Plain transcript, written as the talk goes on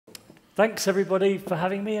Thanks, everybody, for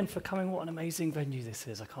having me and for coming. What an amazing venue this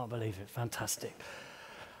is. I can't believe it. Fantastic.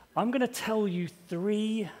 I'm going to tell you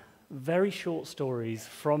 3 very short stories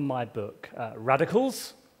from my book,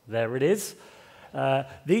 Radicals. There it is.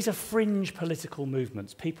 These are fringe political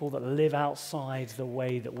movements, people that live outside the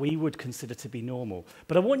way that we would consider to be normal.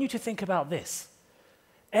 But I want you to think about this.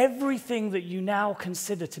 Everything that you now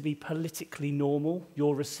consider to be politically normal,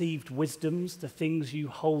 your received wisdoms, the things you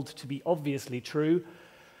hold to be obviously true,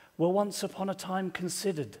 were once upon a time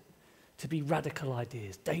considered to be radical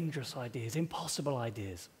ideas, dangerous ideas, impossible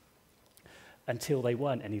ideas, until they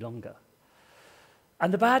weren't any longer.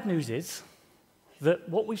 And the bad news is that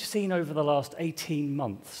what we've seen over the last 18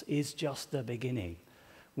 months is just the beginning.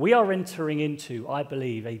 We are entering into, I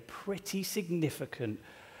believe, a pretty significant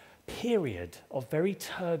period of very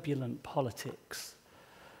turbulent politics.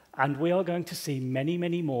 And we are going to see many,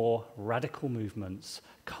 many more radical movements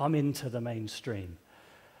come into the mainstream.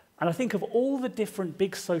 And I think of all the different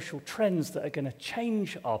big social trends that are going to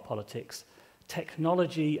change our politics,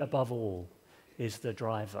 technology above all is the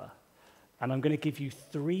driver. And I'm going to give you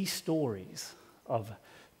 3 stories of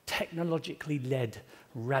technologically led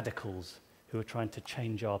radicals who are trying to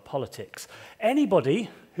change our politics.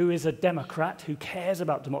 Anybody who is a Democrat, who cares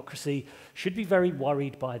about democracy, should be very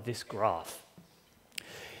worried by this graph.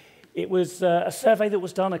 It was a survey that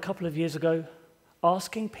was done a couple of years ago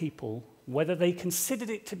asking people whether they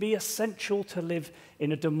considered it to be essential to live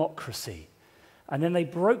in a democracy. And then they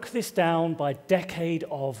broke this down by decade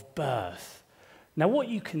of birth. Now, what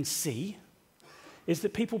you can see is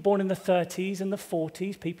that people born in the 30s and the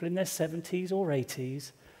 40s, people in their 70s or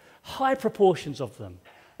 80s, high proportions of them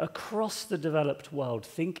across the developed world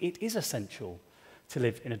think it is essential to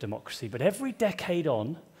live in a democracy. But every decade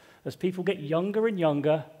on, as people get younger and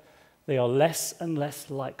younger, they are less and less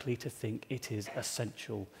likely to think it is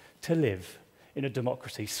essential to live in a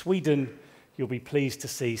democracy. Sweden, you'll be pleased to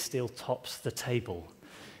see, still tops the table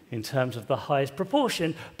in terms of the highest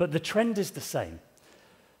proportion, but the trend is the same.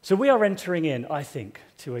 So we are entering in, I think,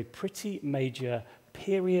 to a pretty major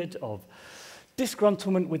period of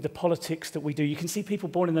disgruntlement with the politics that we do. You can see people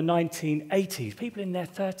born in the 1980s, people in their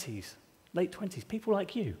 30s, late 20s, people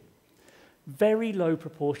like you. Very low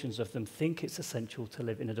proportions of them think it's essential to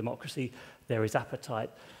live in a democracy. There is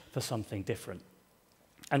appetite for something different.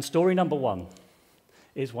 And story number 1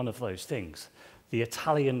 is one of those things. The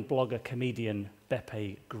Italian blogger comedian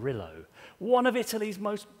Beppe Grillo, one of Italy's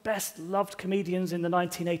most best-loved comedians in the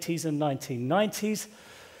 1980s and 1990s.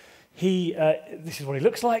 This is what he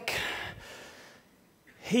looks like.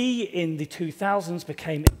 He, in the 2000s,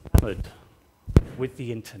 became enamored with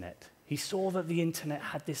the internet. He saw that the internet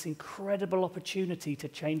had this incredible opportunity to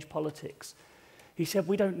change politics. He said,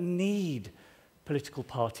 we don't need political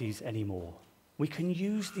parties anymore. We can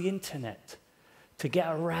use the internet to get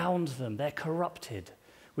around them. They're corrupted.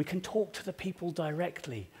 We can talk to the people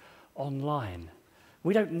directly online.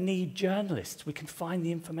 We don't need journalists. We can find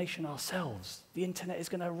the information ourselves. The internet is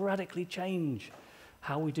going to radically change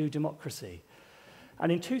how we do democracy.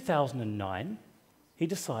 And in 2009, he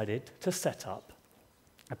decided to set up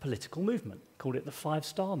a political movement, called it the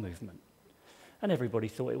 5-Star Movement. And everybody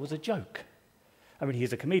thought it was a joke. I mean,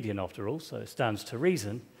 he's a comedian after all, so it stands to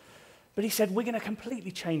reason. But he said, we're going to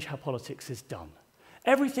completely change how politics is done.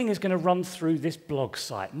 Everything is going to run through this blog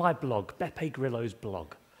site, my blog, Beppe Grillo's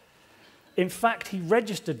blog. In fact, he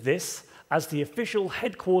registered this as the official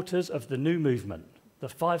headquarters of the new movement, the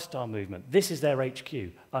 5-Star Movement. This is their HQ,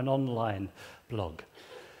 an online blog.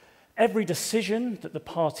 Every decision that the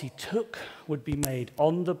party took would be made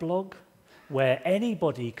on the blog, where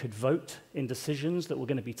anybody could vote in decisions that were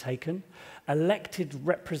going to be taken. Elected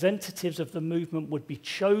representatives of the movement would be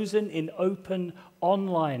chosen in open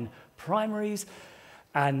online primaries,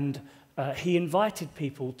 and he invited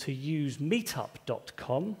people to use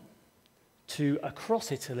meetup.com to,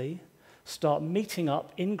 across Italy, start meeting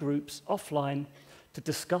up in groups offline to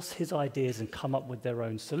discuss his ideas and come up with their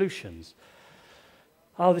own solutions.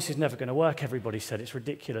 Oh, this is never going to work, everybody said. It's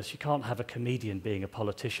ridiculous. You can't have a comedian being a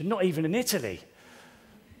politician, not even in Italy.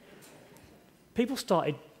 People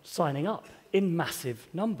started signing up in massive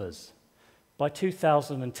numbers. By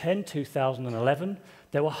 2010, 2011,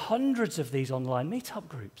 there were hundreds of these online meetup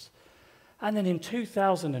groups. And then in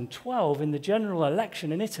 2012, in the general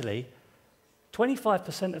election in Italy,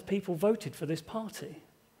 25% of people voted for this party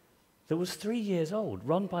that was 3 years old,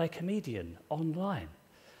 run by a comedian online.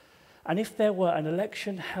 And if there were an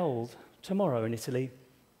election held tomorrow in Italy,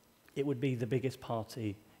 it would be the biggest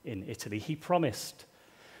party in Italy. He promised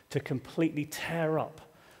to completely tear up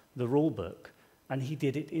the rule book, and he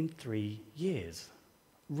did it in 3 years.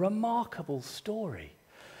 Remarkable story.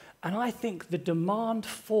 And I think the demand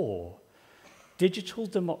for digital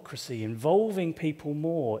democracy, involving people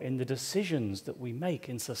more in the decisions that we make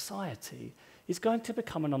in society, is going to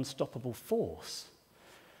become an unstoppable force.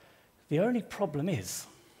 The only problem is,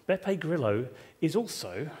 Beppe Grillo is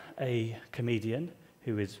also a comedian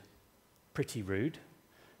who is pretty rude,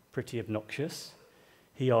 pretty obnoxious.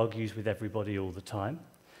 He argues with everybody all the time.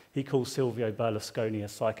 He calls Silvio Berlusconi a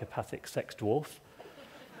psychopathic sex dwarf.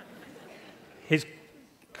 His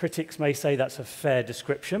critics may say that's a fair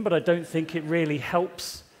description, but I don't think it really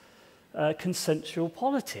helps consensual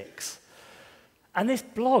politics. And this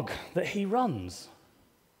blog that he runs,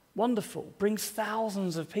 wonderful, brings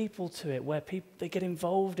thousands of people to it where they get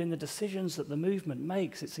involved in the decisions that the movement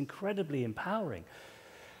makes. It's incredibly empowering.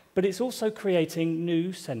 But it's also creating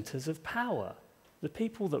new centers of power. The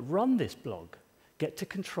people that run this blog get to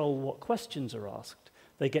control what questions are asked.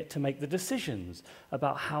 They get to make the decisions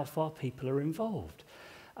about how far people are involved.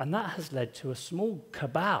 And that has led to a small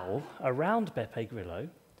cabal around Beppe Grillo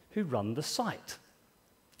who run the site.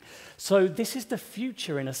 So this is the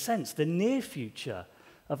future, in a sense, the near future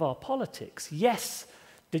of our politics. Yes,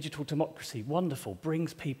 digital democracy, wonderful,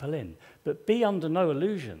 brings people in, but be under no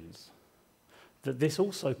illusions that this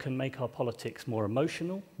also can make our politics more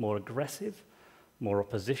emotional, more aggressive, more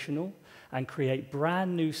oppositional, and create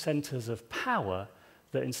brand new centers of power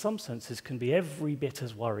that in some senses can be every bit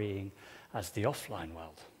as worrying as the offline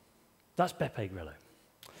world. That's Beppe Grillo.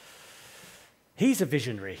 He's a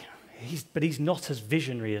visionary, but he's not as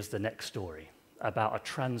visionary as the next story about a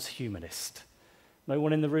transhumanist. No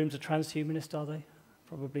one in the room's a transhumanist, are they?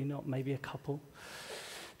 Probably not, maybe a couple.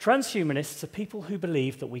 Transhumanists are people who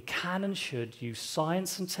believe that we can and should use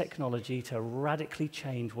science and technology to radically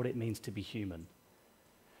change what it means to be human.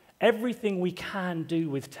 Everything we can do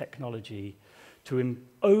with technology to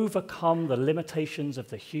overcome the limitations of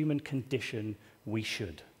the human condition, we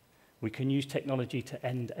should. We can use technology to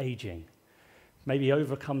end aging, maybe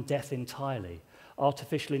overcome death entirely.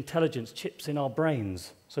 Artificial intelligence chips in our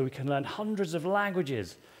brains so we can learn hundreds of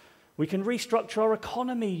languages. We can restructure our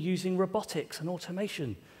economy using robotics and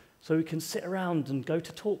automation so we can sit around and go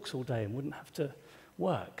to talks all day and wouldn't have to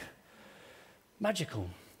work. Magical.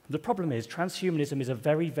 The problem is transhumanism is a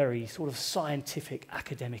very, very sort of scientific,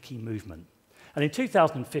 academic-y movement. And in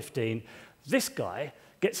 2015, this guy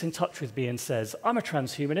gets in touch with me and says, I'm a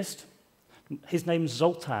transhumanist. His name's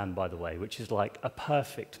Zoltan, by the way, which is like a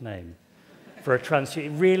perfect name for a transhumanist. It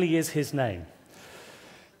really is his name.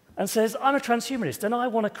 And says, I'm a transhumanist, and I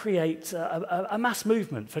want to create a mass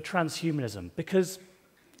movement for transhumanism because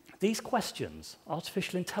these questions,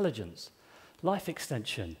 artificial intelligence, life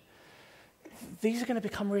extension, these are going to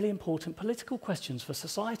become really important political questions for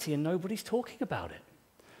society, and nobody's talking about it.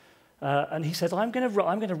 And he says, I'm going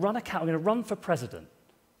to run for president.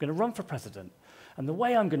 I'm going to run for president. And the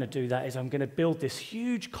way I'm going to do that is I'm going to build this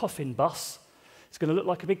huge coffin bus. It's going to look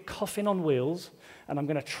like a big coffin on wheels, and I'm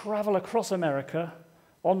going to travel across America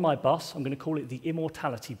on my bus. I'm going to call it the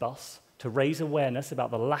Immortality Bus to raise awareness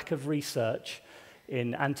about the lack of research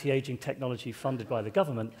in anti-aging technology funded by the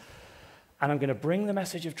government. And I'm going to bring the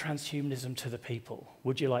message of transhumanism to the people.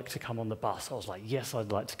 Would you like to come on the bus? I was like, yes,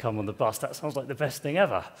 I'd like to come on the bus. That sounds like the best thing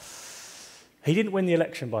ever. He didn't win the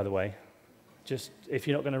election, by the way. Just, if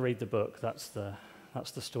you're not going to read the book, that's the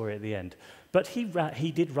story at the end. But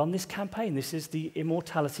he did run this campaign. This is the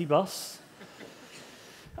Immortality Bus.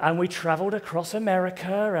 And we traveled across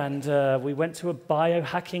America, and we went to a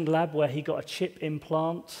biohacking lab where he got a chip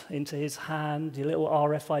implant into his hand, a little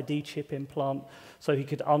RFID chip implant, so he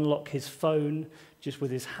could unlock his phone just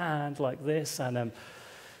with his hand like this, and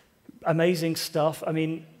amazing stuff. I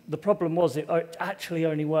mean, the problem was it actually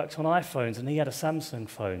only worked on iPhones, and he had a Samsung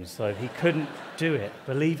phone, so he couldn't do it,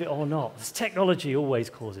 believe it or not. This technology always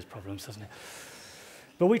causes problems, doesn't it?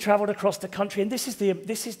 But we traveled across the country, and this is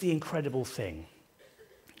the incredible thing.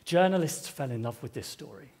 Journalists fell in love with this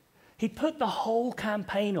story. He put the whole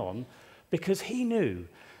campaign on because he knew,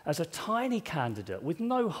 as a tiny candidate with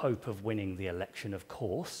no hope of winning the election, of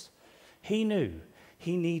course, he knew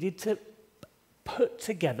he needed to put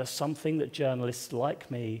together something that journalists like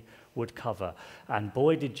me would cover. And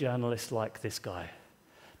boy, did journalists like this guy.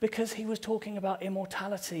 Because he was talking about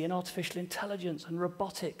immortality and artificial intelligence and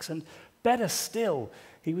robotics, and better still,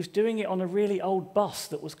 he was doing it on a really old bus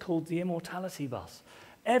that was called the Immortality Bus.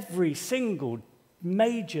 Every single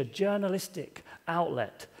major journalistic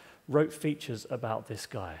outlet wrote features about this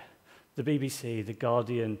guy. The BBC, The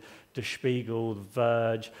Guardian, Der Spiegel, The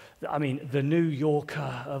Verge, I mean, The New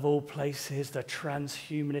Yorker, of all places, the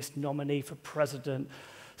transhumanist nominee for president,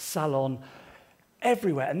 Salon,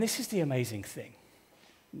 everywhere. And this is the amazing thing.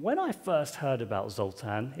 When I first heard about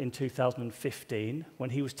Zoltan in 2015, when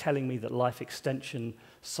he was telling me that life extension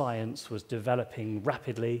science was developing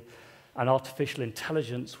rapidly and artificial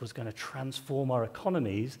intelligence was going to transform our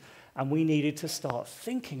economies, and we needed to start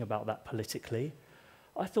thinking about that politically,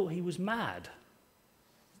 I thought he was mad.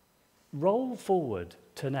 Roll forward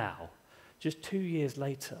to now, just 2 years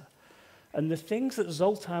later, and the things that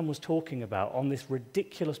Zoltan was talking about on this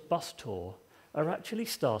ridiculous bus tour are actually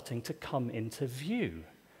starting to come into view.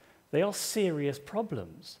 They are serious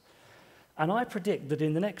problems. And I predict that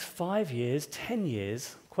in the next 5 years, 10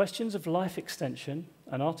 years, questions of life extension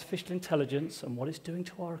and artificial intelligence and what it's doing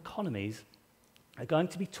to our economies are going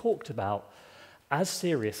to be talked about as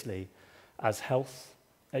seriously as health,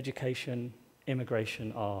 education,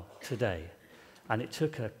 immigration are today. And it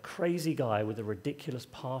took a crazy guy with a ridiculous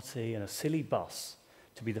party and a silly bus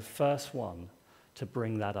to be the first one to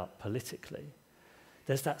bring that up politically.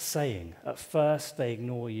 There's that saying, at first they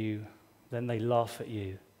ignore you, then they laugh at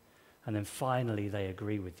you, and then finally they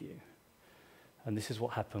agree with you. And this is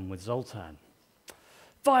what happened with Zoltan.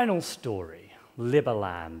 Final story,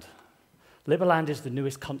 Liberland. Liberland is the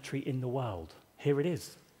newest country in the world. Here it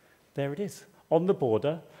is. There it is, on the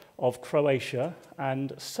border of Croatia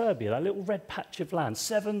and Serbia, that little red patch of land,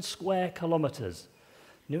 7 square kilometers.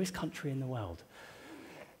 Newest country in the world.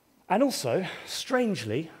 And also,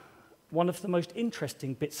 strangely, one of the most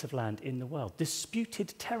interesting bits of land in the world,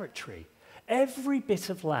 disputed territory. Every bit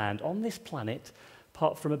of land on this planet,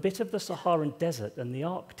 apart from a bit of the Saharan desert and the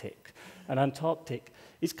Arctic and Antarctic,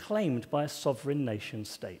 is claimed by a sovereign nation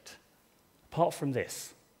state. Apart from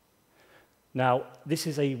this. Now, this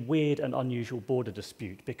is a weird and unusual border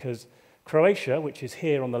dispute because Croatia, which is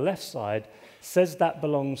here on the left side, says that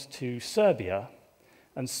belongs to Serbia,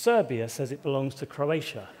 and Serbia says it belongs to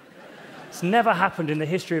Croatia. It's never happened in the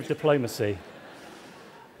history of diplomacy.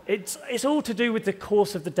 It's all to do with the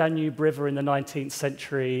course of the Danube River in the 19th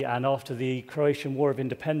century, and after the Croatian War of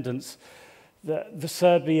Independence, the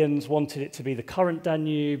Serbians wanted it to be the current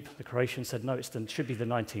Danube. The Croatians said, no, it should be the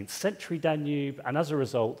 19th century Danube, and as a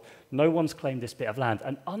result, no one's claimed this bit of land.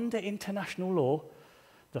 And under international law,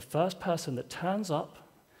 the first person that turns up,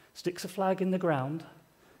 sticks a flag in the ground,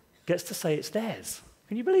 gets to say it's theirs.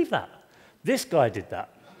 Can you believe that? This guy did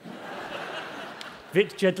that.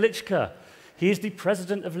 Vit Jedlička, he is the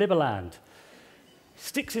president of Liberland.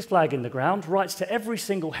 Sticks his flag in the ground, writes to every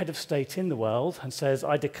single head of state in the world and says,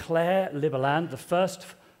 I declare Liberland the first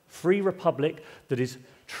free republic that is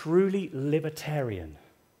truly libertarian.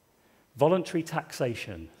 Voluntary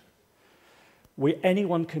taxation.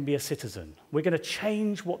 Anyone can be a citizen. We're going to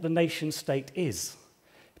change what the nation state is.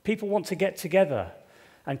 People want to get together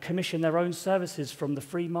and commission their own services from the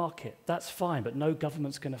free market. That's fine, but no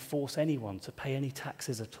government's going to force anyone to pay any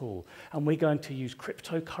taxes at all. And we're going to use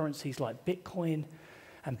cryptocurrencies like Bitcoin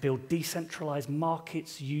and build decentralized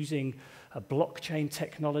markets using a blockchain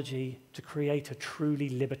technology to create a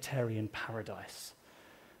truly libertarian paradise.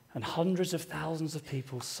 And hundreds of thousands of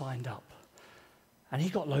people signed up. And he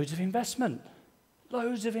got loads of investment.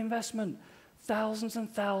 Loads of investment. Thousands and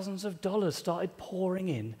thousands of dollars started pouring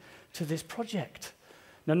in to this project.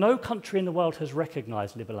 Now, no country in the world has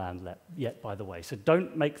recognized Liberland yet, by the way, so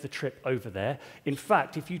don't make the trip over there. In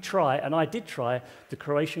fact, if you try, and I did try, the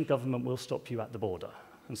Croatian government will stop you at the border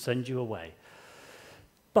and send you away.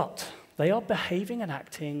 But they are behaving and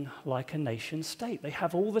acting like a nation state. They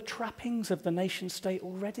have all the trappings of the nation state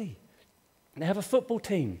already. They have a football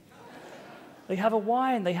team. They have a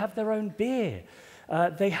wine. They have their own beer.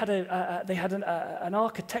 They had an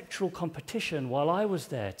architectural competition while I was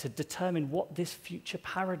there to determine what this future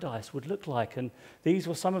paradise would look like, and these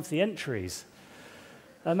were some of the entries.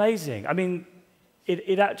 Amazing. I mean,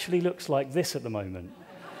 it actually looks like this at the moment.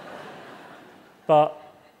 But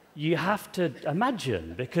you have to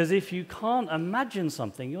imagine, because if you can't imagine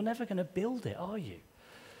something, you're never going to build it, are you?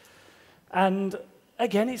 And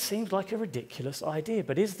again, it seems like a ridiculous idea,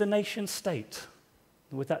 but is the nation state,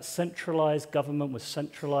 with that centralized government, with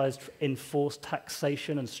centralized enforced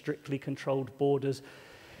taxation and strictly controlled borders,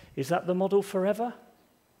 is that the model forever?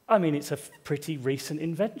 I mean, it's a pretty recent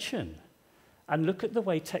invention. And look at the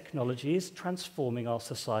way technology is transforming our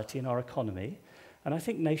society and our economy. And I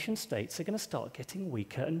think nation states are going to start getting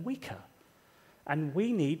weaker and weaker. And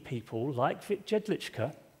we need people like Vit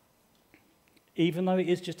Jedlička, even though it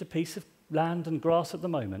is just a piece of land and grass at the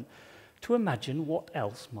moment, to imagine what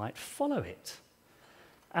else might follow it.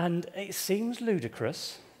 And it seems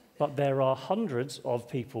ludicrous, but there are hundreds of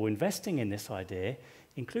people investing in this idea,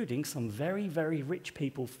 including some very, very rich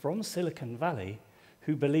people from Silicon Valley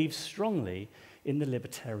who believe strongly in the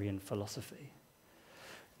libertarian philosophy.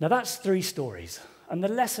 Now, that's 3 stories. And the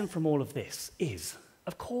lesson from all of this is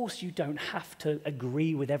Of course, you don't have to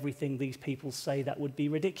agree with everything these people say. That would be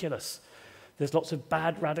ridiculous. There's lots of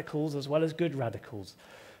bad radicals as well as good radicals.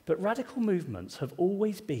 But radical movements have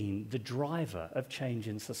always been the driver of change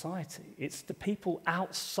in society. It's the people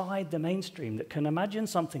outside the mainstream that can imagine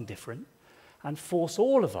something different and force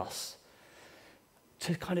all of us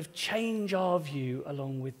to kind of change our view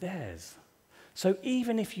along with theirs. So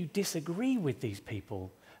even if you disagree with these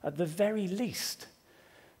people, at the very least,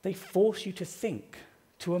 they force you to think,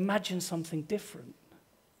 to imagine something different,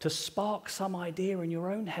 to spark some idea in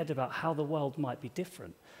your own head about how the world might be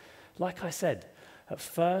different. Like I said, at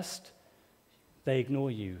first, they ignore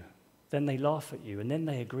you, then they laugh at you, and then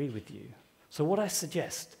they agree with you. So what I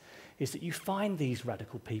suggest is that you find these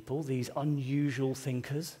radical people, these unusual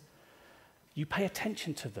thinkers, you pay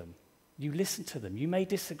attention to them, you listen to them. You may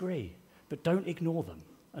disagree, but don't ignore them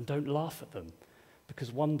and don't laugh at them,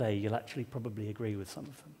 because one day you'll actually probably agree with some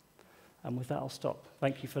of them. And with that, I'll stop.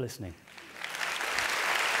 Thank you for listening.